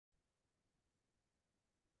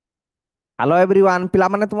Hello everyone पिला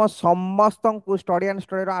माने तुम समस्त को स्टडी एंड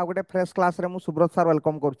स्टडी रो आ गोटे फ्रेश क्लास रे मु सुब्रत सर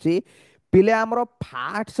वेलकम करछि। पिले हमरो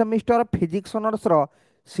फर्स्ट सेमिस्टर फिजिक्स ऑनर्स रो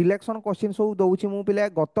सिलेक्शन क्वेश्चन सब दउछि मु पिले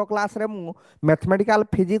गत क्लास रे मु मैथमेटिकल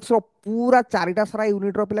फिजिक्स रो पूरा चारिटा सारा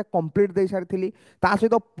यूनिट रो पिले कंप्लीट देई सारिथिली। ता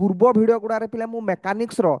सहित पूर्व वीडियो गुडा रे पिले मु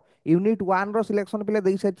मेकानिक्स रो यूनिट 1 रो सिलेक्शन पिले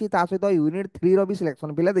देई सारिछि, ता सहित यूनिट 3 रो भी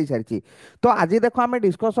सिलेक्शन पिले देई सारिछि। तो आज देखो आमे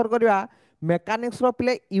डिस्कशन करबा मेकानिक्स रो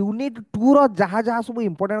पिले यूनिट 2 रो जहा जहा सब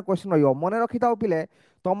इंपोर्टेंट क्वेश्चन रहियो मने रखि थाओ पिले।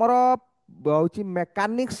 तमरो होची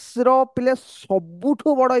मेकानिक्स रो पिले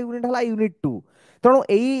सबुठु बड़ यूनिट हला यूनिट 2। तेणु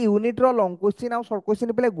एई यूनिट रो लॉन्ग क्वेश्चन आ शॉर्ट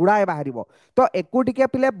क्वेश्चन पिले गुड़ाए बाहरिबो। तो एको टिके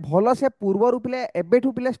पिले भलो से पूर्वरु पिले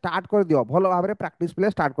एबेठु पिले स्टार्ट कर दियो, भलो भाबरे प्रैक्टिस पिले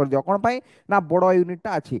स्टार्ट कर दियो। कोन पई ना बड़ यूनिट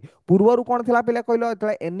टा अछि। पूर्वरु कोन थिला पिले कहलो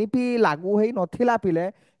तळे एनईपी लागू होई नथिला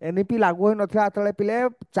पिले, एनईपी लागू होई नथिला तळे पिले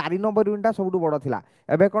 4 नंबर यूनिट टा सबुठु बड़ थिला।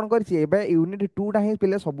 एबे कोन करछि, एबे यूनिट 2 टा ही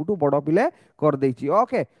पिले सबुठु बड़ पिले कर देछि।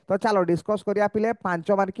 ओके, तो चलो डिस्कस करिया पिले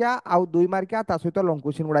 5 मार्किया आउ 2 मार्किया ता सहित लॉन्ग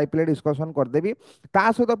क्वेश्चन गुडाई पिले डिस्कशन कर देबी।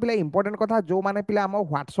 ता सहित पिले इंपोर्टेंट कथा जो माने पिले हम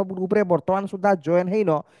व्हाट्सएप ग्रुप रे वर्तमान सुधा जॉइन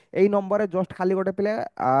हेइनो, एई नंबर रे जस्ट खाली गोटे पिले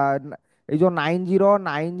ए जो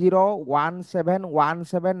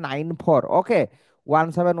 9090171794 ओके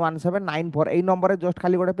 171794 এই নম্বরে জস্ট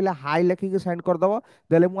খালি গোটে পিলে হাই লেখিকি সেন্ড করদেব।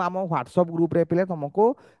 দেলে মু আম হোয়াটসঅ্যাপ গ্রুপে পিলে তোমাকে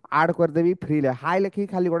আড করেদেবি ফ্রিলে। হাই লেখিকি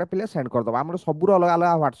খালি গোটে পিলে সেন্ড করদেব। আমার সবুর অলগা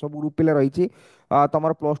অলগা হোয়াটসঅ্যাপ গ্রুপ পিলে রয়েছে।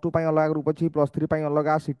 তোমার প্লস টু পাই অলগা গ্রুপ ଅଛି, প্লস থ্রি পাই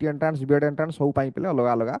অলগা, সিটি এন্ট্রান্স বিএড এন্ট্রান্স সবু পাই পিলে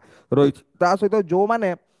অলগা অলগা রয়েছে। তা সহিত যে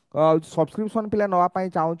সবসক্রিপশন পিলে নেওয়া পাই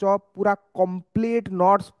চাহুছ পুরা complete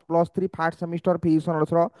notes plus three first সেমিস্टर physics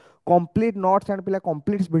অনর্সর complete notes and পিলে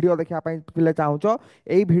কমপ্লিট ভিডিও দেখা পাই পিলে চাহুছ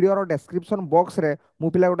এই ভিডিওর ডেসক্রিপশন বক্স রে মু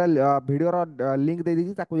পিলা গোটা ভিডিওর লিঙ্ক দেই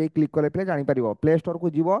ଦେଇଛି, ତାକୁ ଯାଇ କ୍ଲିକ୍ କଲେ ପିଲେ ଜାଣିପାରିବ। ପ୍ଲେ ଷ୍ଟୋରକୁ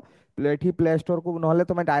ଯିବ, ଏଠି ପ୍ଲେ ଷ୍ଟୋରକୁ ନହେଲେ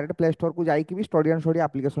ତମେ ଡାଇରେକ୍ଟ ପ୍ଲେ ଷ୍ଟୋରକୁ ଯାଇକି ବି ଷ୍ଟଡି ଆଣ୍ଡ ଷ୍ଟଡି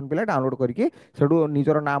ଆପ୍ଲିକେସନ ପିଲେ ଡାଉନଲୋଡ କରିକି ସେଠୁ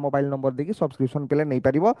ନିଜର ନାଁ ମୋବାଇଲ ନମ୍ବର ଦେଇକି ସବସ୍କ୍ରିପସନ ପିଲେ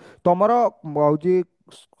ନେଇପାରିବ। ତମର ହଉଛି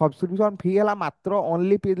ସବସ୍କ୍ରିପସନ ଫି ହେଲା ମାତ୍ର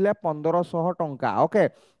ଓନ୍ଲି ପିଲେ 1500 ଟଙ୍କା। ଓକେ,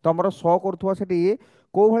 ତମର ଶୋ କରୁଥିବ ସେଠି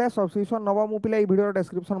କୋଉ ଭଳିଆ ସବସ୍କ୍ରିପସନ ନବ ମୁଁ ପିଲେ এই ভিডিওর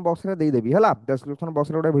ডেসক্রিপশন বক্স রে দেই দেবি হেলা। ডেসক্রিপশন বক্স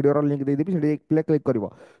রে গোটে ভিডিওর লিঙ্ক দেই দেবি, সেটি পিলে ক্লিক করিব।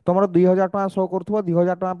 তোমার 2000 টাকা শো করুথিব,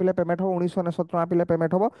 2000 টাকা পিলে পেমেন্ট হবো, 1999 টাকা পিলে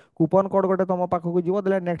পেমেন্ট হবো। কুপন কোড গোটে তম পাখকু ଯିବ,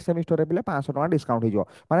 দেলে নেক্সট সেমিস্টার রে পিলে 500 টাকা ডিসকাউন্ট হইଯିବ।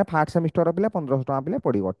 মানে ফার্স্ট সেমিস্টার রে পিলে 1500 টাকা পিলে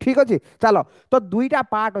পড়িব। ঠিক আছে, চালো। তো দুইটা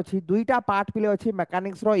পার্ট ଅଛି, দুইটা পার্ট পিলে ଅଛି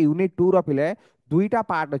মেকানিক্স ର यूनिट 2 ର পিলে দুইটা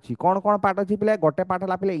পার্ট ଅଛି। কোন কোন পার্ট ଅଛି পিলে? গোটে পার্ট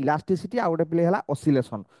হলা পিলে ইলাস্টিসিটি আর গোটে পিলে হলা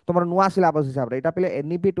অসিলেশন। তোমার নুয়া সিলেবাস হিসাব রে এটা পিলে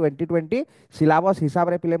এনইপি 2020 সিলেবাস হিসাব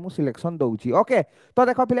রে পিলে মু সিলেকশন দউছি। ওকে, তো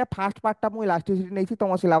দেখো পিলে ফার্স্ট পার্টটা মু ইলাস্টিসিটি নেইছি,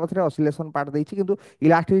 তোমার সিলেবাস রে অসিলেশন পার্ট দেইছি, কিন্তু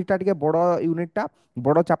ইলাস্টিসিটিটা টিকে বড় यूनिटটা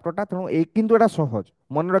বড় চ্যাপ্টারটা, তেমন এই কিন্তু এটা সহজ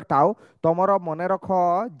মনে রাখতাও। তোমার মনে রখ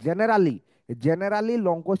জেনারেলি জেনারেলি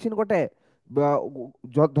লং কোশ্চিন গোটে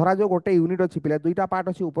ধরা যাও গোটে यूनिट ଅଛି ପିଲା ଦୁଇଟା ପାର୍ଟ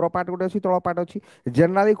ଅଛି, ଉପର ପାର୍ଟ ଗୋଟେ ଅଛି, ତଳ ପାର୍ଟ ଅଛି।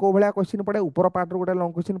 ଜେନେରାଲି କୋଉ ଭଳିଆ କ୍ୱେଶ୍ଚିନ୍ ପଡେ? ଉପର ପାର୍ଟରୁ ଗୋଟେ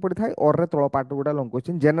ଲଙ୍ଗ କ୍ୱେଶ୍ଚିନ୍ ପଡିଥାଏ, ଅର ରେ ତଳ ପାର୍ଟରୁ ଗୋଟେ ଲଙ୍ଗ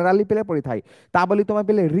କ୍ୱେଶ୍ଚିନ୍ ଜେନେରାଲି ପିଲେ ପଡିଥାଏ। ତା ବୋଲି ତମେ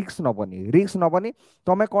ପିଲେ ରିକ୍ସ ନବନି, ରିକ୍ସ ନବନି।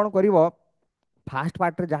 ତମେ କଣ କରିବ, ফার্স্ট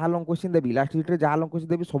পার্টরে যাহা লং কোশ্চিন দেবি, লাস্ট ভিডিওরে যাহা লং কোশ্চিন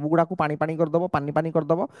দেবি সবুগুড়াকু পানি পানি করদেব, পানি পানি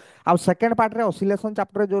করদেব। আর সেকেন্ড পার্টরে অসিলেশন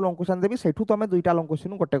চ্যাপ্টরে যে লং কোশ্চিন দেবি সেঠু তুমি দুইটা লং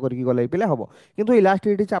কোশ্চিন গোটে করিকি গলে পিলে হব। কিন্তু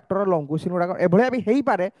ইলাস্টিসিটি চ্যাপ্টর লং কোশ্চিন গুড়াক এভাবে বি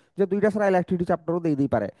হইপারে যে দুইটা সারা ইলাস্টিসিটি চ্যাপ্টর দেই দেই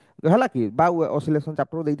পারে হলা কি, বা অসিলেশন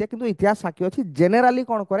চ্যাপ্টর দেই দিয়ে। কিন্তু ইতিহাস সাক্ষী ଅଛି জেনারেলি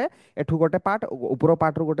কোন করে এঠু গোটে পার্ট উপর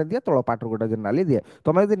পার্টর গোটে দিয়ে, তল পার্টর গোটে জেনারেলি দিয়ে।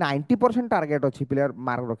 তুমি যদি 90% টার্গেট ଅଛି প্লেয়ার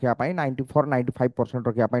মার্ক রখিয়া পাই, 94-95%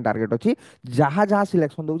 রখিয়া পাই টার্গেট ଅଛି, যাহা যাহা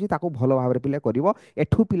সিলেকশন দউছি তাকু ভালো ভাবে পিলে করিব।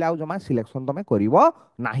 এঠু পিলা জমা সিলেকশন তুমি করিব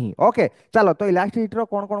নাহি। ওকে, চলো। তো ইলাস্টিসিটির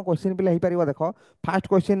কোন কোন কোশ্চিন পিলে হই পারিব দেখো। ফার্স্ট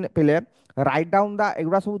কোশ্চিন পিলে রাইট ডাউন দা,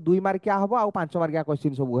 এগুলা সব 2 মার্কিয়া হবো আর 5 মার্কিয়া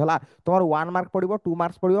কোশ্চিন সব হেলা। তোমার 1 মার্ক পড়িব, 2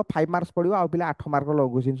 মার্কস পড়িব, 5 মার্কস পড়িব আর পিলে 8 মার্ক লং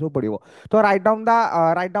কোশ্চিন সব পড়িব। তো write down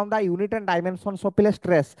the unit and dimension সব পিলে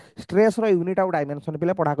স্ট্রেস, স্ট্রেস র यूनिट আর ডাইমেনশন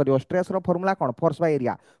পিলে পড়া করিব। স্ট্রেস র ফর্মুলা কোন? Force by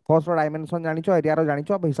area. ফোর্স র ডাইমেনশন জানিছো, এরিয়া র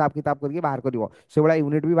জানিছো, হিসাব কিতাব করিকি বাহার করিব। সেগুলা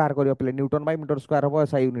यूनिट भी বাহার করিব পিলে, নিউটন বাই মিটার স্কয়ার হবো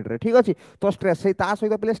এসআই यूनिट রে। ঠিক আছে, তো স্ট্রেস সেই তা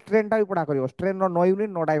সহিত পিলে স্ট্রেনটা भी পড়া করিব। স্ট্রেন র নো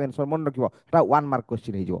यूनिट नो डायमेंशन মনে রাখিব, এটা 1 মার্ক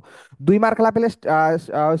কোশ্চিন হই যাব। 2 মার্ক হলা পিলে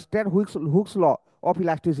strain hooks law of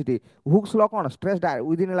elasticity। Hooke's law কোন? stress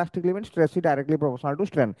within elastic limit stress is directly proportional to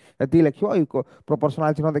strain। এতি লিখিব,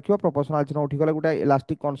 proportional চিহ্ন দেখিব, proportional চিহ্ন উঠি গলে গোটা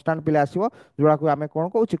elastic constant পিলে আসিব, যোড়াকু আমি কোন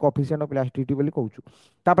কହୁছি coefficient of elasticity বলি কହୁଛୁ।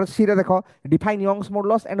 তারপরে সি রে দেখো, define Young's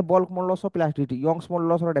modulus and bulk modulus of elasticity। Young's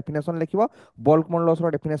modulus র ডেফিনেশন লিখিব, বল্ক মডুলাস র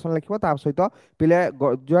ডেফিনেশন লিখিব। তার সহিত পিলে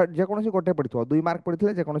যে কোনসি গোটে পড়িথিব, 2 মার্ক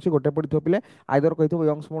পড়িথিলে যে কোনসি গোটে পড়িথিব পিলে আইদর কইথিব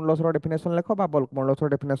ইয়ংস মডুলাস র ডেফিনেশন লেখ বা বল্ক মডুলাস র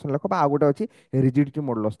ডেফিনেশন লেখ, বা আর গোটে আছে রিজিডিটি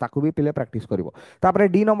মডুলাস, তাকু भी পিলে প্র্যাকটিস করিব। তারপরে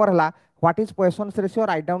ডি নম্বর হলা what is Poisson's ratio,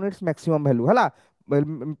 write down it's maximum value হেলা।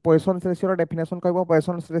 পয়সন্স রেশিওর ডেফিনেশন কইব,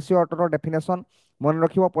 পয়সন্স রেশিওর ডেফিনেশন मन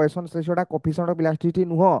रखिबो पॉइसन्स रेशियोटा कोफिशिएंट ऑफ इलास्टिसिटी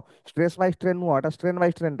नुह स्ट्रेस बाय स्ट्रेन नुह एटा स्ट्रेन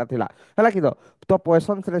बाय स्ट्रेन टा थिला हला कि तो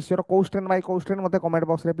पॉइसन्स रेशियो रो को स्ट्रेन बाय को स्ट्रेन मते कमेंट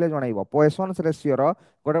बॉक्स रे प्ले जणाइबो पॉइसन्स रेशियो रो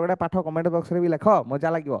गोटे गोटे पाठ कमेंट बॉक्स रे भी लेख मजा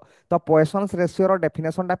लागिवो तो पॉइसन्स रेशियो रो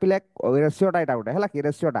डेफिनेशन टा पिले रेशियोटा एटा गोटे हला कि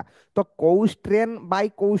रेशियोटा तो को स्ट्रेन बाय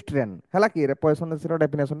को स्ट्रेन हला कि पॉइसन्स रेशियो रो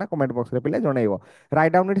डेफिनेशन टा कमेंट बॉक्स रे पिले जणाइबो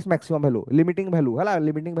write down its maximum value limiting value हला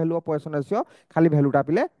limiting value of Poisson ratio खाली वैल्यूटा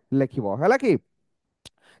पिले लेखिबो हला कि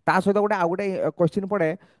ता सहित गोटे आउ गोटे क्वेश्चन पड़े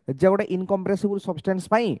जे गोटे इनकम्प्रेसिबल सब्सटेंस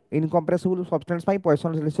पाई इनकम्प्रेसिबल सब्सटेंस पाई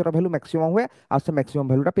पॉइसन रेशियो रो वैल्यू मैक्सिमम हुए आ से मैक्सिमम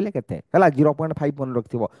वैल्यूटा पिले केते हला 0.5 मन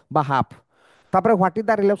रखथिबो बा हाफ तापर what is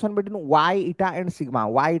the relation between y इटा एंड सिग्मा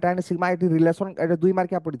y इटा and sigma it relation at 2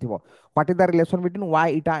 mark या पड़िथिबो what is the relation between y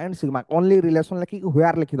इटा एंड सिग्मा ओनली रिलेशन लिखि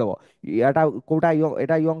व्हेयर लिखि दबो एटा कोटा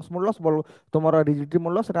एटा यंग्स मॉडुलस बोल तुमरो रिजिडिटी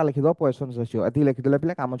मॉडुलस एटा लिखि दबो पॉइसन रेशियो एति लिखि देले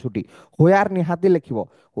पिले काम छुटी व्हेयर निहाती लिखिबो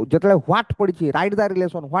जतले what पड़िछि right the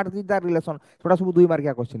relation what is the relation छोटा सब 2 मार्क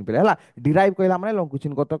या क्वेश्चन पिले हला डिराइव कहला माने लॉन्ग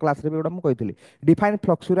क्वेश्चन गत क्लास रे भी ओडा मु कहितली डिफाइन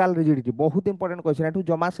फ्लक्सुरल रिजिडिटी बहुत इंपोर्टेंट क्वेश्चन एटू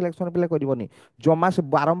जमा सिलेक्शन पिले करिवोनी जमा से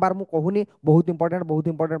बारंबार मु कहूनी बहुत इंपोर्टेंट बहुत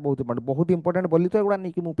इंपोर्टेंट बहुत इंपोर्टेंट बहुत इंपोर्टेंट बोली तो एगुड़ा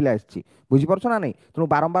नहीं कि मु पिला आछि बुझि परछ ना नहीं तेणु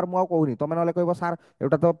बारंबार मु कहूनी तमे नले कहबो सर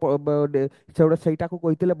एटा तो सेउडा सेटा को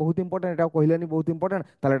कहितले बहुत इंपोर्टेंट एटा कहलेनी बहुत इंपोर्टेंट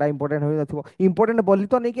ताले एटा इंपोर्टेंट होई नथिबो इंपोर्टेंट बोली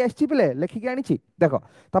तो नहीं कि आछि पिले लेखि के आनिछि देखो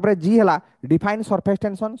तापर जी हला डिफाइन सरफेस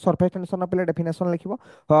टेंशन पिले definition लिखिबो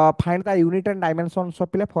find the unit and dimensions of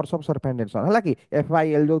पिले फोर्स ऑफ सरफेस टेंशन हला कि एफ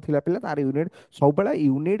बाय एल जो थिला पिले तार यूनिट सब बेला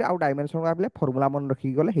यूनिट आ डायमेंशन का पिले फार्मूला मन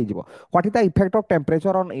रखि गले हे जिवो what is the effect of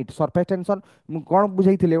temperature on it surface tension कौन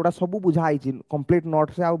बुझाई एगुड़ा सब बुझाई कंप्लीट नोट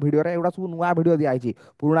से भिडियो एगुड़ा सब नुआ भिडियो दिखाई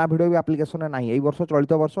पुराना भिडियो भी आप्लिकेशन ना यही वर्ष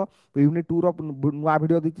चलित वर्ष यूनिट 2 नुआ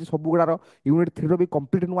भिडियो दी सब गुड़ार यूनिट 3 भी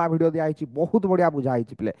कंप्लीट नुआ भिडियो दिखाई बहुत बढ़िया बुझाई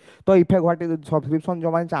पिले तो इफेक्ट व्हाट इज सब्सक्रिप्शन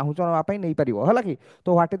जो मैंने चाहूँ नापी नहीं पार है कि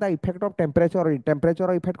तो what is the effect of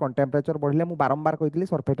temperature effect कौन टेम्परेचर बढ़ले मुझे बारंबार कही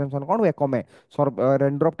सरफेस टेंशन कौन हुए कमे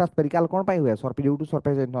रेनड्रपटा स्पेरिकाल कौन पाई हुए ड्यू टू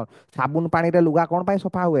सरफेस टेंशन साबुन पानी रे लुगा कौन पाई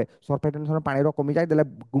सफा हुए सरफेस टेंशन पानी कमी जाए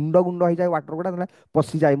गुंड गुंड हो जाए वाटर गुड़ा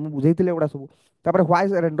पशि जाए मुझे बुझेई एगुड़ा सब तापर व्हाई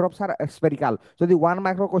रेनड्रप्स आर स्पेरिकाल जदि 1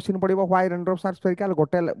 mark row question पड़िबो why रेनड्रप्स are spherical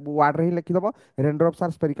गोटे वर्ड रे ही लिखि दबो रेनड्रप्स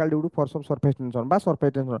are spherical due to force of surface tension बा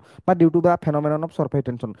सरफेस टेंशन बा due to the phenomenon of surface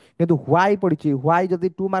tension किंतु व्हाई पड़िछि व्हाई जदि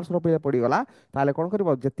 2 मार्क्स रो पड़ी गला ताले कोन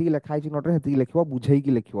करबो जति लिखा छि नोट रे हेति लिखिबो बुझेई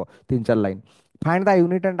कि लिखिबो 3-4 line find the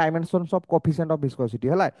unit and dimensions of coefficient of viscosity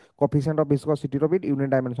हला कोफिशिएंट ऑफ विस्कोसिटी रो भी यूनिट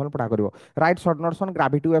डायमेंशन पढ़ा करबो right short notes on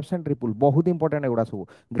gravity waves and ripple बहुत इंपोर्टेंट एगुड़ा सब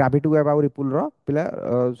ग्रेविटी वेव और रिपल रो पिले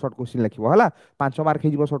शॉर्ट क्वेश्चन लिखिबो हला 5 मार्क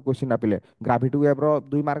हिजबो शॉर्ट क्वेश्चन ना पिले ग्रेविटी वेव रो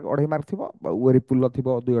 2 मार्क 2.5 मार्क थिबो वो रिपल रो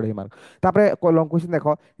थिबो 2.5 मार्क तापरे लॉन्ग क्वेश्चन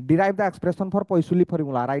देखो derive the expression for पॉइसुली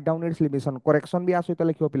formula write down it's लिमिशन correction भी आसो तो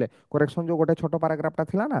लिखिबो पिले करेक्शन जो गोटे छोटो पैराग्राफ टा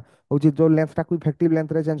थिला ना होची जो लेंथ टा को इफेक्टिव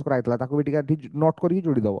लेंथ रे चेंज कराइतला ताको भी टिका नोट करी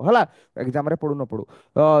जोड़ी दबो हला एग्जाम रे पढु न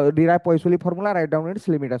पढु derive पॉइसुली formula write down it's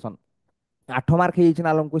limitation 8 mark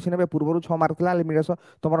ना लंग क्वेश्चन ए पूर्व 6 मार्क था लिमिटेशन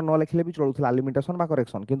तुम न लिखले भी चलूला लिमिटेशन बा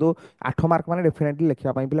करेक्शन किंतु 8 मार्क माने डेफिनेटली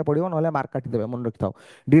लिखा पिले पड़ो ना मार्क काटिदेवे मन रखि था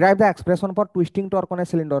derive the expression for twisting torque on A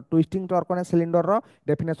cylinder row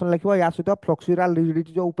definition लिखो या सहित फ्लक्सुरल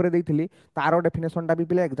रिजिडिटी जो ऊपर देइथिली तारो डेफिनेशन टा भी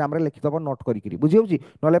पिले एग्जाम रे लिखिदबो नोट करिकरी बुझी होउची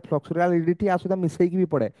नले फ्लक्सुरल रिजिडिटी या सहित मिसेई भी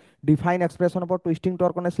पड़े define expression for twisting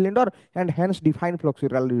torque on A cylinder and hence define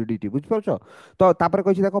फ्लक्सुरल rigidity बुझ परछो तो तापर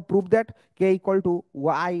कहि देखो proof that k equal to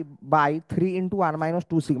y bye 3 into 1 minus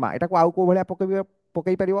 2 sigma एटा को आउ को भलिया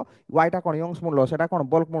पकई पारिबो y टा कोन यंग्स मॉडुलस एटा कोन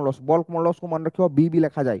बल्क मॉडुलस को मन रखिबो b भी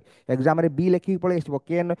लिखा जाय एग्जाम रे b लिखि पळे आसीबो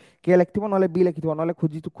के लिखथिबो नले b लिखिथिबो नले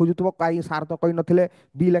खोजुथिबो काई सार तो कहि नथिले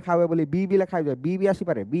b लिखा होय बोली b भी लिखा जाय b भी आसी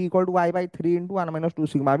पारे b equal to y bye 3 into 1 minus 2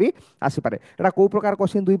 sigma भी आसी पारे एटा को प्रकार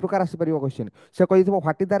क्वेश्चन दुई प्रकार आसी पारिबो क्वेश्चन से कहिथिबो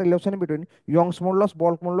what is the relation between Young's modulus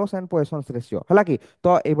bulk modulus and पॉइसन्स ratio हला कि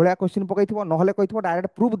तो ए भलिया क्वेश्चन पकैथिबो नहले कहिथिबो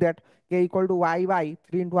direct proof that k equal to y by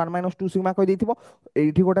 3 into 1 minus 2 sigma कहि देथिबो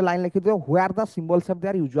एठी गोटे लाइन लिखि दियो where the symbols have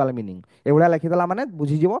their usual meaning ए भलिया लिखि देला माने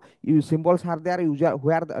बुझि जिवो symbols are their usual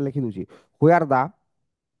where लिखि दोछि where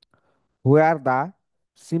the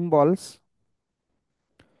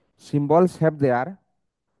symbols have their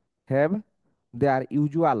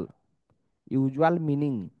usual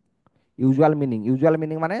meaning usual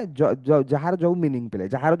meaning माने जहार जो मीनिंग पिले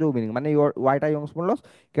जहार जो मीनिंग माने वाईटा यंग्स मॉडुलस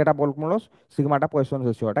केटा बल्क मॉडुलस सिग्माटा पॉइसन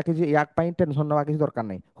रेशियो एटा किछि याक पई टेंशन नवा किछि दरकार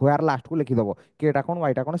नै होयार लास्ट को लिखि दबो केटा कोन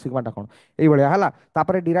वाईटा कोन सिग्माटा कोन एई भलिया हला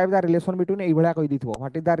तापरे डिराइव द रिलेशन बिटवीन एई भलिया कहि दिथबो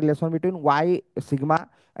what is the relation between Y sigma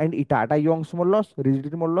and इटा एटा Young's modulus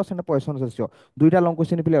rigidity modulus and Poisson ratio दुईटा लॉन्ग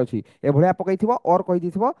क्वेश्चन पिले अछि ए भलिया पकैथिबो और कहि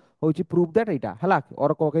दिथबो होछि प्रूफ दैट एटा हला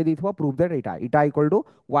और कहि दिथबो प्रूफ दैट एटा इटा equal to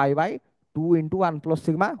y bye 2 into 1 plus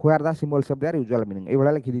sigma where the symbols of their usual meaning এই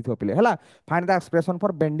ভଳିয়া লিখি দিথিও পিলে হলা find the expression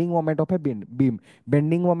for bending moment of a beam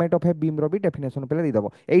bending moment of a beam रो भी definition पिले दी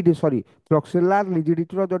दबो एई sorry फ्लेक्सुलर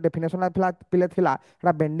rigidity रो जो definition पिले थिला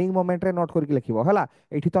एटा बेंडिंग मोमेंट रे नोट करके लिखिबो हला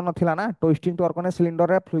एठी तो नथिला ना ट्विस्टिंग टॉर्क ने सिलिंडर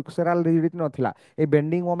रे फ्लेक्सुलर rigidity नथिला A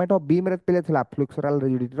bending moment of beam रे पिले थिला फ्लेक्सुलर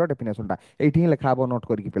रिजिडिटी रो डेफिनेशन टा एठी ही लिखा हबो नोट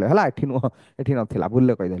करके पिले हला एठी नथिला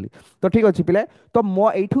भूलले कहि देली तो ठीक अछि पिले तो मो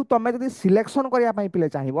एठू तमे जदी सिलेक्शन करिया पई पिले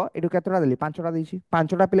चाहिबो एठू केतरा देली पांचटा देछि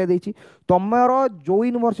पांचटा पिले देछि तमरो जो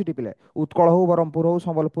यूनिवर्सिटी पिले उत्कल हो बरमपुर हो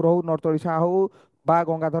संबलपुर हो नॉर्थ ओडिशा हो बा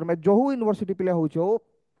गंगाधर में जो यूनिवर्सिटी पिले हो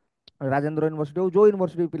राजेंद्र यूनिवर्सिटी हो जो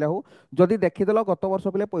यूनिवर्सिटी पिला हो जदि देखिदेल गत वर्ष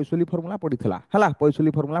पिले पैसुली फर्मुला पड़ीला है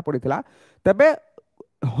पैसुली फर्मुला पड़ीला तेबे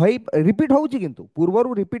हई रिपीट होउची किंतु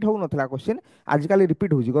पूर्वरु रिपीट हो नथला क्वेश्चन आजिकल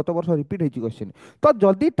रिपीट होउची गत वर्ष रिपीट होइची क्वेश्चन तो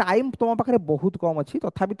जदि टाइम तुम पाखरे बहुत कम अछि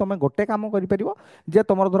तथापि तुम गोटे काम करि परिबो जे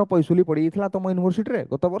तुमर धर पैसुली पड़ी थला तुम यूनिवर्सिटी रे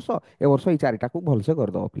गत वर्ष ए वर्ष ई चारिटा को भल से कर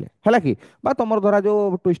दो पिले हैला कि बा तुमर धरा जो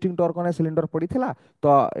ट्विस्टिंग टॉर्क ने सिलिंडर पड़ी थला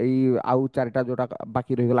तो ई आउ चारिटा जोटा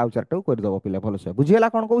बाकी रहि गेला आउ चारिटा को कर दो पिले भल से बुझियला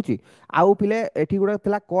कोन कहूची आउ पिले एठी गुडा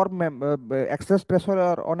थला curve excess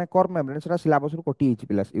pressure on A curve membrane सेटा सिलेबस रु कटि हिची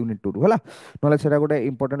पिला यूनिट 2 रु हैला नले सेटा गुडे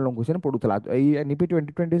इंपोर्टेंट लॉन्ग क्वेश्चन पडुतला एई एनईपी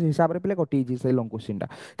 2020 हिसाब रे पिले कटि हिची से लॉन्ग क्वेश्चन टा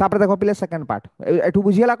तापर देखो पिले सेकंड पार्ट एठु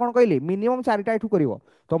बुझियला कोन कहली मिनिमम चारिटा एठु करिवो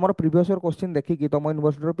तमर प्रीवियस ईयर क्वेश्चन देखि कि तम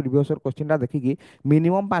यूनिवर्सिटी रो प्रीवियस ईयर क्वेश्चन टा देखि कि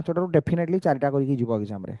मिनिमम पांचटा रो डेफिनेटली चारिटा करिकि जीवो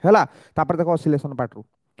एग्जाम रे हैला तापर देखो ऑसिलेशन पार्ट रु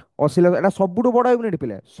ऑसिलेशन एटा सबुठु बड़ यूनिट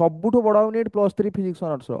पिले सबुठु बड़ यूनिट +3 फिजिक्स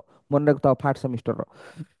ऑनर्स रो मन रखता फर्स्ट सेमिस्टर रो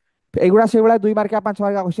एगुड़ा से गुड़ा 2 मार्किया 5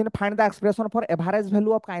 मार्किया question find the expression for average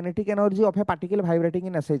value of kinetic energy of A particle vibrating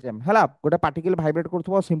in SHM हला गोटे particle vibrate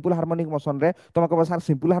करथबो simple harmonic motion रे तुम कहबो सर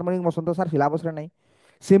सिंपल हार्मोनिक मोशन तो सर सिलेबस रे नै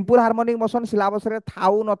सिंपल हार्मोनिक मोशन सिलेबस रे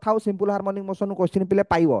थाउ न थाउ सिंपल हार्मोनिक मोशन क्वेश्चन पिले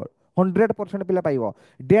पाइबो 100% पिले पाइबो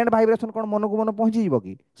डेंड वाइब्रेशन कोन मन को मन पहुंची जीवो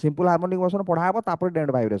कि सिंपल हार्मोनिक मोशन पढ़ा हबो तापर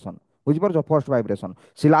डेंड वाइब्रेशन बुझि परछो फर्स्ट वाइब्रेशन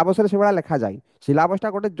सिलेबस रे सेबा लिखा जाय सिलेबस टा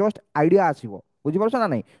गोटे जस्ट आईडिया आसीबो बुझि परछो ना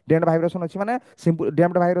नै डेंड वाइब्रेशन अछि माने सिंपल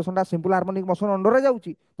डेंड वाइब्रेशन टा सिंपल हार्मोनिक मोशन अंडर रे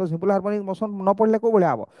जाउची तो सिंपल हार्मोनिक मोशन न पढ़ले को बळे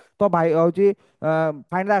हबो तो भाई होची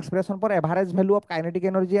find the expression for average value of kinetic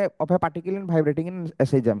energy of A particle in vibrating in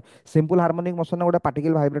SHM simple harmonic motion ने गोटे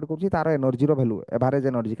पार्टिकल वाइब्रेट करछि तार एनर्जी रो वैल्यू एवरेज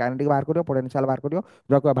एनर्जी काइनेटिक बाहर करियो पोटेंशियल बाहर करियो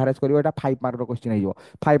जो एवरेज करियो एटा 5 मार्क रो क्वेश्चन हेइजो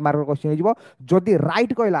 5 मार्क रो क्वेश्चन हेइजो जदी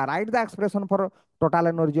राइट कहला right the expression for total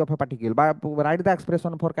energy of A particle बा right the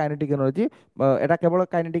expression for kinetic energy एटा केवल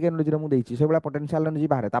काइनेटिक एनर्जी रे मु देछि सेबला पोटेंशियल एनर्जी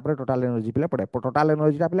बाहर तापर टोटल एनर्जी पिले पड़े टोटल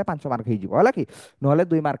एनर्जी टा पिले 5 मार्क हेइजो हला कि नहले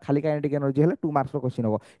 2 मार्क खाली काइनेटिक एनर्जी हेले 2 मार्क्स रो क्वेश्चन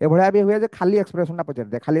हो ए भलिया भी हुए जे खाली एक्सप्रेशन टा पचार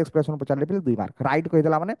दे खाली एक्सप्रेशन पचार पिले 2 मार्क राइट कहि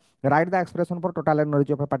देला माने right the expression for total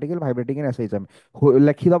energy of A particle vibrating in SHM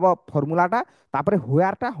लिखि दबो फार्मूला टा तापर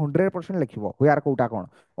हुआर टा 100% लिखिबो हुआर कोटा कोन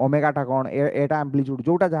ओमेगा टा कोन एटा एम्पलीट्यूड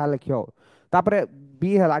जोटा जहा लिखियो तापर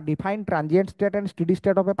बी हला define transient state and steady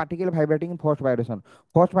state of A particle vibrating in first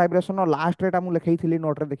vibration no last रेटा मु लिखैथिली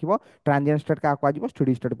नोट रे देखिबो ट्रांजिएंट स्टेट का को आजिबो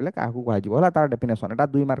स्टेडी स्टेट पिले का को आजिबो हला तार डेफिनेशन एटा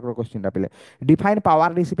 2 मार्क रो क्वेश्चन टा पिले define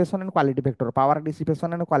power dissipation and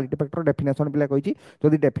quality factor definition पिले कहिची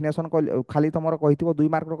जदी डेफिनेशन खाली तमरो कहिथिबो 2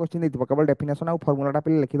 मार्क रो क्वेश्चन देथिबो केवल डेफिनेशन आ फार्मूला टा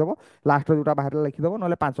पिले लिखि दबो लास्ट रे जोटा बाहर लिखि दबो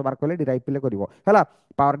नले 5 मार्क कोले डिराइव पिले करिवो हला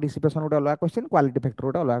पावर डिसिपेशन उडा अलग क्वेश्चन क्वालिटी फैक्टर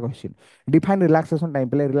उडा अलग क्वेश्चन डिफाइन रिलैक्सेशन टाइम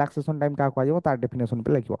पिले रिलैक्सेशन टाइम का को आजिबो तार डेफिनेशन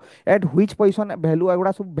पे लिखिबो एट व्हिच पोजीशन वैल्यू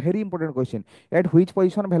एगुडा सब very important question at which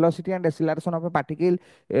position velocity and acceleration of A particle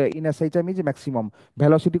in SHM is maximum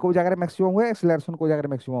velocity को जगह मैक्सिमम हुए एक्सीलरेशन को जगह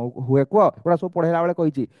मैक्सिमम हुए को एगुडा सब पढेला बेले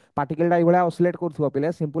कहिची पार्टिकल टा इभला ऑसिलेट करथुवा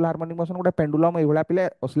पिले सिंपल हार्मोनिक मोशन गोटे पेंडुलम इभला पिले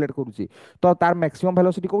ऑसिलेट करूची तो तार मैक्सिमम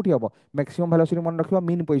वेलोसिटी कोठी हबो मैक्सिमम वेलोसिटी मन रखिबो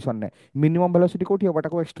मीन पोजीशन ने मिनिमम वेलोसिटी कोठी हबो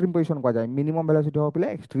ताको एक्सट्रीम पोजीशन को जाय मिनिमम वेलोसिटी हो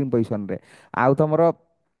पिले एक्सट्रीम पोजीशन रे आउ तमरो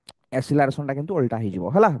एक्सीलरेशन टा किंतु उल्टा हिजिवो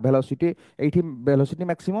हला वेलोसिटी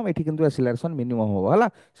मैक्सिमम एठी किंतु एक्सीलरेशन मिनिमम हो हला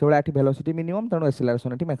सेबला एठी वेलोसिटी मिनिमम तनो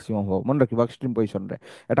एक्सीलरेशन एठी मैक्सिमम हो मन रखिबो एक्सट्रीम पोजीशन रे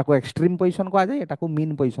एटा को एक्सट्रीम पोजीशन को आ जाय एटा को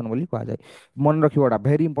मीन पोजीशन बोली को आ जाय मन रखिबोडा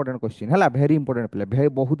वेरी इंपोर्टेंट क्वेश्चन हला वेरी इंपोर्टेंट पिले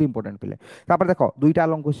बहुत इंपोर्टेंट पिले तापर देखो दुईटा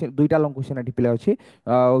लॉन्ग क्वेश्चन एठी पिले अछि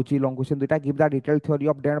होची लॉन्ग क्वेश्चन दुईटा give the detail theory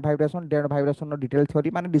of डेंड vibration no detail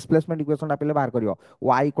theory माने डिस्प्लेसमेंट इक्वेशन टा पिले बाहर करियो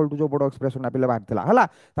y इक्वल टू जो बडो एक्सप्रेशन टा पिले बाहर थिला हला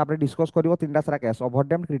तापर डिस्कस करियो तीनटा सारा केस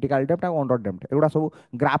ओवरडैम्प्ड क्रिटिकल डेप्थ और अंडर डेप्थ एगुडा सब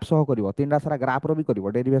ग्राफ सह करिवो तीनटा सारा ग्राफ रो भी करिवो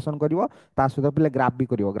डेरिवेशन करिवो ता सहित पिले ग्राफ भी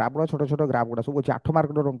करिवो ग्राफ रो छोटो छोटो ग्राफ गुडा सब अछि 8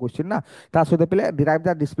 मार्क रो क्वेश्चन ना ता सहित पिले derive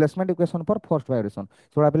the displacement equation for first vibration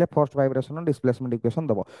soda पिले फर्स्ट वाइब्रेशन डिस्प्लेसमेंट इक्वेशन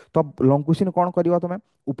दबो तो लॉन्ग क्वेश्चन कोन करिवो तमे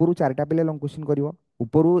ऊपरु चारटा पिले लॉन्ग क्वेश्चन करिवो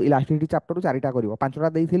ଉପରୁ ଇଲାଷ୍ଟିସିଟି ଚାପ୍ଟରରୁ ଚାରିଟା କରିବ, ପାଞ୍ଚଟା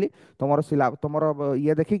ଦେଇଥିଲି ତମର ତମର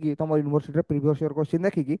ଇଏ ଦେଖିକି ତମ ୟୁନିଭର୍ସିଟିରେ ପ୍ରିଭିୟସ୍ ଇୟର କ୍ୱେଶ୍ଚିନ୍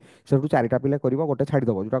ଦେଖିକି ସେଠୁ ଚାରିଟା ପିଲେ କରିବ, ଗୋଟେ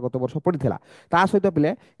ଛାଡ଼ିଦେବ ଯେଉଁଟା ଗତ ବର୍ଷ ପଡ଼ିଥିଲା। ତା ସହିତ ପିଲେ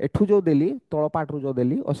ଏଠୁ ଯେଉଁ ଦେଲି ତଳ ପାର୍ଟରୁ ଯେଉଁ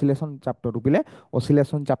ଦେଲି ଅସିଲେସନ୍ ଚାପ୍ଟରରୁ ପିଲେ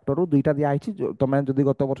ଅସିଲେସନ୍ ଚାପ୍ଟରରୁ ଦୁଇଟା ଦିଆହେଇଛି। ତମେ ଯଦି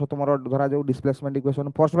ଗତ ବର୍ଷ ତମର ଧରା ଯେଉଁ ଡିସପ୍ଲେସମେଣ୍ଟ ଇକ୍ୱେସନ୍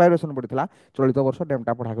ଫର୍ଷ୍ଟ ଭାଇବ୍ରେସନ୍ ପଡ଼ିଥିଲା, ଚଳିତ ବର୍ଷ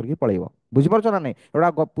ଡେମ୍ଟା ପଢ଼ା କରିକି ପଳେଇବ। ବୁଝିପାରୁଛ ନା ନାହିଁ? ଏଗୁଡ଼ା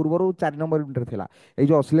ପୂର୍ବରୁ 4 ନମ୍ବର ୟୁନିଟ୍ରେ ଥିଲା। এই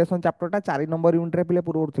যে অসিলেশন চ্যাপ্টরটা 4 নম্বর ইউনিটরে পিলে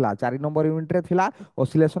পূর্বରୁ ଥିଲା, 4 নম্বর ইউনিটরে ଥିଲା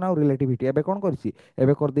অসিলেশন আর রিলেটিভিটি। এবে কোন করছি,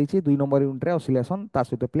 এবে করে দিয়েছি 2 নম্বর ইউনিটরে অসিলেশন তা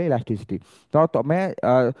সହିତ পিলে ইলাস্টিসিটি। তো তুমি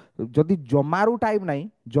যদি জমারু টাইম নাই,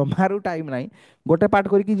 জমারু টাইম নাই, গোটে পার্ট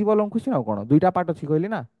করিকি যাব লং কোশ্চেন। আর কোন দুইটা পার্ট ଅଛି কইলি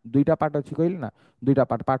না, দুইটা পার্ট ଅଛି কইলি না, দুইটা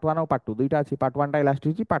পার্ট, পার্ট 1 আর পার্ট 2 দুইটা ଅଛି। পার্ট 1 টা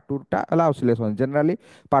ইলাস্টিসিটি, পার্ট 2 টা ହେଲା অসিলেশন। জেনারেলি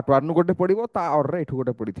পার্ট 1 नु গোটে পড়িবো, তা অর্ডর এঠু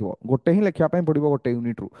গোটে পড়িଥିବ, গোটে ହିଁ লেখিবা ପାଇଁ ପଡିବ গোটে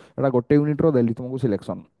ୟୁନିଟ ରୁ। ଏଟା গোটে ୟୁନିଟ ର ଦେଲି ତୁମକୁ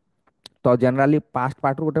ସିଲେକ୍ସନ। तो जेनराली फास्ट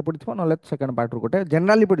पार्ट गोटे पड़ो ना सेकेंड पार्ट गोटे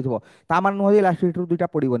जेनराली पड़ो ता मान नुह लास्ट दुईटा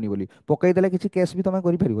पड़ोनी बोली पकईदे किसी केस भी तुम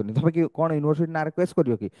कर तुम कि कौन यूनिवर्सिटी ना केस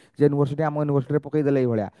कर कि यूनिवर्सिटी आम यूनिवर्सिटी पकईदे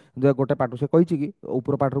ये गोटे पार्ट से कही कि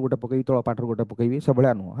ऊपर पार्ट गोटे पकई तल पार्ट गोटे पकईबी से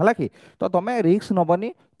भाया नुह है कि तो तुम रिस्क नबनी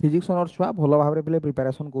फिजिक्स ऑनर्स छुआ भल भाव में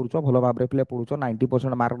प्रिपेरेसन करुच भल भाव में पढ़ुच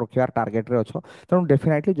 90% मार्क रखार टार्गेट रे अच्छ तेणु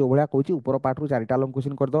डेफिनेटली जो भाया कहूँ ऊपर पार्ट रू 4टा लंग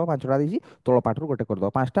क्वेश्चन करदेव 5टा देती तल पार्ट रू गोटे करदेव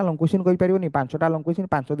 5टा लंग क्वेश्चन करें 5टा लंग क्वेश्चन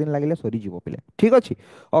 5 दिन लगे सरीज पे ठीक अच्छे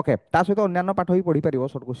ओके ता सहित अन्य पाठ भी पढ़ी पार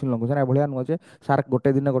सर्ट क्वेश्चन लंग क्वेश्चन भाया नुह जे सार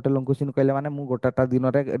गोटे दिन गोटे लंग क्वेश्चन कहले मैंने मुझे गोटेटा दिन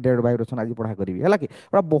में डेढ़ वाइब्रेसन आज पढ़ा करी है कि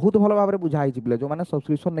बहुत भल भाव में बुझाई पे जो मैंने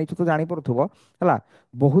सब्सक्रिप्शन नहीं तो जापे है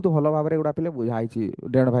बहुत भल भाव में गुड़ा पे बुझाई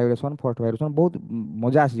डेढ़ वाइब्रेसन फर्स्ट वाइब्रेसन बहुत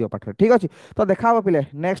मजा आसी पाठ ठीक अच्छे तो देखा पे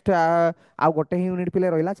नेक्स्ट आउ गोटे ही यूनिट पे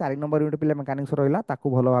रहा 4 नंबर यूनिट पे मेकानिक्स रहा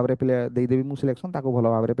भल भाव में पे देदेवी मुझे सिलेक्शन भल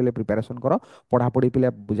भाव में पे प्रिपेरेसन कर पढ़ापढ़ी पे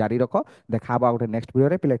जारी रख देखा गोटे नेक्स्ट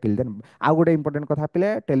वीडियो पे टिल देन आउ गोटे इंपोर्टेंट कथा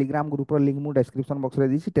पे टेलीग्राम ग्रुप लिंक मुझे डिस्क्रिप्शन बॉक्स में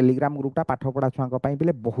दी टेलीग्राम ग्रुपटा पाठ पढ़ा छुआ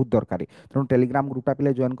पे बहुत दरकार तेणु टेलीग्राम ग्रुपटा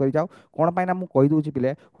पे जॉइन कर जाओ कौन पाई ना मुझे कहीदे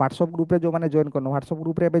पे व्हाट्सअप ग्रुप जो मैंने जॉइन कर व्हाट्सअप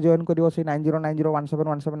ग्रुप में जॉइन कर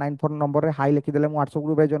 9090171794 नंबर में हाई लिखिदे मुझे व्हाट्सअप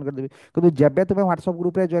ग्रुप में जॉइन करदेवी कि जब तुम व्हाट्सअप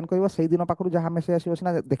ग्रुप में जॉइन कर से दिन पाखु जहाँ मेसेज आसो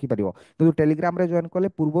सीना देखिपार कि टेलीग्राम में जॉइन कले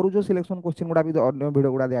पूर्व जो सिलेक्शन क्वेश्चन गुड़ा भी अन्य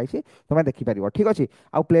वीडियो गुड़ा दिखाई तुम देखिपार ठीक अच्छे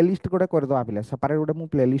आउ प्लेलिस्ट गोटे करदे पे सेपरेट गोटे मुझे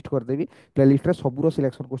प्लेलिस्ट करदेवी प्लेलिस्ट में सबूर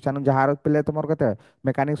सिलेक्शन क्वेश्चन जहाँ पे तुम के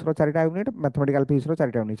mechanics 4टा unit mathematical physics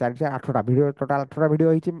 4टा unit 8टा video total 8टा video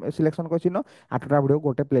होती सिलेक्शन क्वेश्चन 8टा वीडियो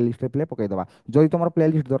गोटे प्लेलिस्ट पे पकईदे जदि तुम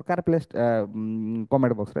प्लेलिस्ट दरकार प्ले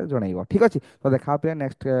कमेंट बॉक्स में जनइब ठीक अच्छे तो देखा पे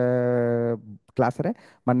नेक्स्ट क्लास रे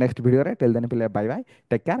नेक्स्ट वीडियो रे टेल देन पे bye bye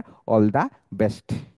take care all the best.